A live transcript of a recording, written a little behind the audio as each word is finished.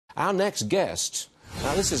Our next guest,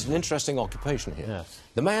 now this is an interesting occupation here. Yes.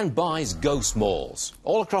 The man buys ghost malls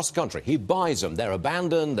all across the country. He buys them. They're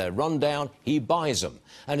abandoned, they're run down. He buys them.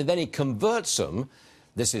 And then he converts them,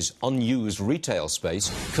 this is unused retail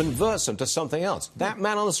space, converts them to something else. That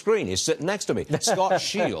man on the screen is sitting next to me, Scott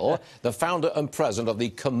Scheel, the founder and president of the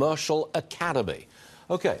Commercial Academy.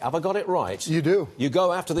 OK, have I got it right? You do. You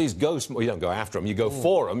go after these ghosts, well, you don't go after them, you go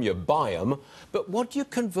for them, you buy them. But what do you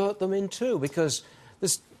convert them into? Because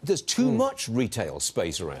there's too much retail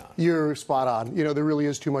space around. You're spot on. You know, there really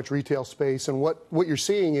is too much retail space. And what you're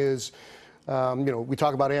seeing is, you know, we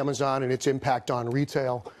talk about Amazon and its impact on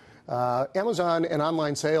retail. Amazon and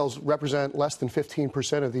online sales represent less than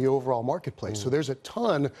 15% of the overall marketplace. So there's a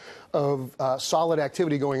ton of solid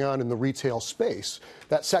activity going on in the retail space.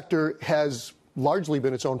 That sector has largely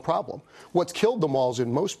been its own problem. What's killed the malls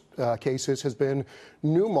in most cases has been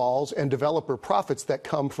new malls and developer profits that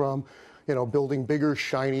come from, you know, building bigger,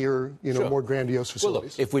 shinier, you know, more grandiose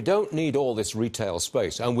facilities. Well, look, if we don't need all this retail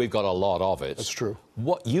space, and we've got a lot of it... That's true.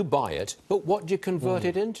 What you buy it, but what do you convert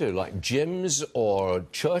it into? Like gyms or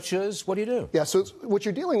churches? What do you do? Yeah, so what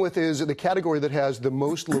you're dealing with is the category that has the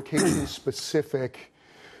most location-specific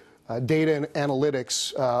data and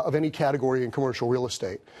analytics of any category in commercial real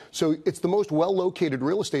estate. So it's the most well-located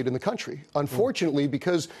real estate in the country. Unfortunately,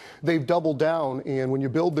 because they've doubled down, and when you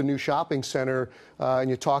build the new shopping center and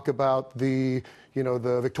you talk about the, you know,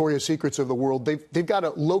 the Victoria's Secrets of the world, they've got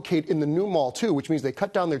to locate in the new mall too, which means they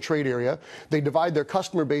cut down their trade area, they divide their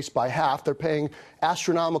customer base by half, they're paying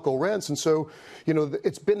astronomical rents, and so, you know,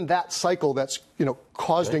 it's been that cycle that's, you know,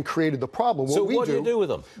 caused and created the problem. So what do you do with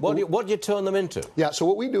them? What do you turn them into? Yeah, so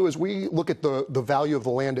what we do is we look at the value of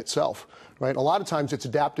the land itself. Right? A lot of times it's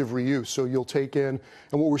adaptive reuse, so you'll take in,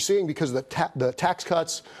 and what we're seeing because of the tax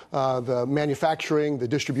cuts, the manufacturing, the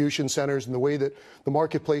distribution centers, and the way that the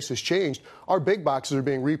marketplace has changed, our big boxes are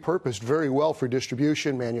being repurposed very well for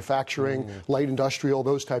distribution, manufacturing, light industrial,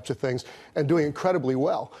 those types of things, and doing incredibly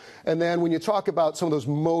well. And then when you talk about some of those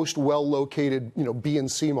most well-located, you know, B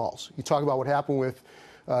and C malls, you talk about what happened with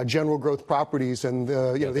General Growth Properties and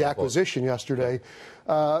the acquisition yesterday.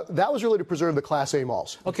 That was really to preserve the Class A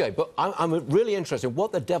malls. OK, but I'm really interested.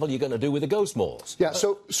 What the devil are you going to do with the ghost malls? Yeah,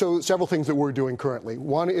 so several things that we're doing currently.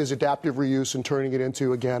 One is adaptive reuse and turning it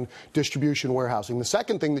into, again, distribution warehousing. The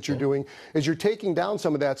second thing that you're doing is you're taking down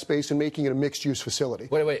some of that space and making it a mixed-use facility.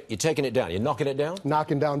 Wait, you're taking it down. You're knocking it down?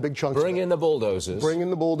 Knocking down big chunks. Bring in the bulldozers. Bring in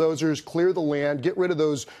the bulldozers, clear the land, get rid of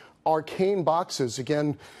those arcane boxes.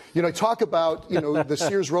 Again, you know, I talk about, you know, the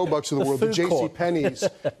Sears Roebucks of the world, the J.C. Penney's,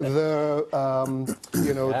 the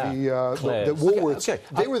Woolworths. Okay.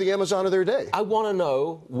 They were the Amazon of their day. I want to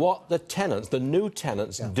know what the tenants, the new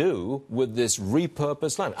tenants, do with this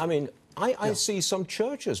repurposed land. I mean, I see some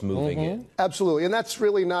churches moving in. Absolutely, and that's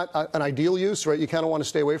really not an ideal use, right? You kind of want to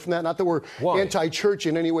stay away from that. Not that we're anti-church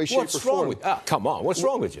in any way, shape, or form. Come on, what's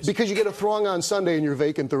wrong with you? Because you get a throng on Sunday and you're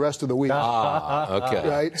vacant the rest of the week. Okay.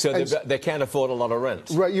 Right? So they can't afford a lot of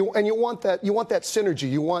rent. Right, you want that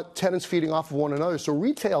synergy. You want tenants feeding off of one another. So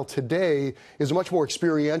retail today is a much more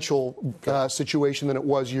experiential situation than it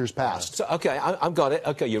was years past. So, okay, I've got it.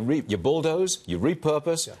 Okay, you bulldoze, you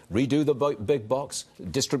repurpose, redo the big box,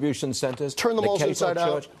 distribution centers, turn the malls inside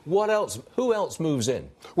out. What else? Who else moves in?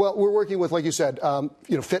 Well, we're working with, like you said,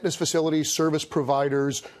 you know, fitness facilities, service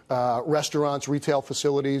providers, restaurants, retail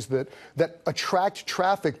facilities that attract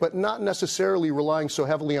traffic, but not necessarily relying so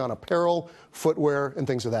heavily on apparel, footwear, and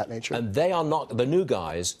things of that nature. And they are not, the new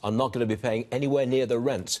guys are not going to be paying anywhere near the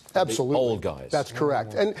rent of the old guys. That's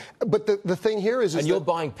correct. But the thing here is and you're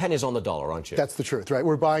buying pennies on the dollar, aren't you? That's the truth, right?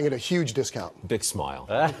 We're buying at a huge discount. Big smile.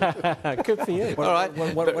 Good for you. All right.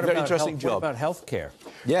 Very interesting job. What about health care?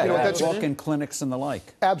 Yeah, walk-in clinics and the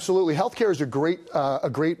like. Absolutely. Healthcare is a great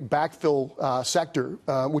backfill sector.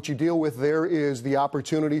 What you deal with there is the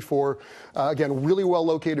opportunity for, again, really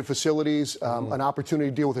well-located facilities, an opportunity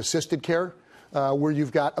to deal with assisted care. Where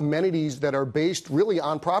you've got amenities that are based really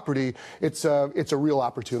on property, it's a real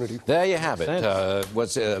opportunity. There you have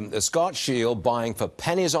it. Scott Scheel buying for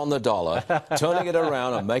pennies on the dollar, turning it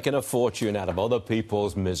around and making a fortune out of other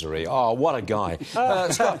people's misery. Oh, what a guy.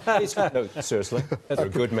 Scott, no, seriously, you're a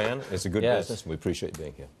good man. It's a good business, and we appreciate you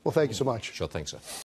being here. Well, thank you so much. Sure thing, sir.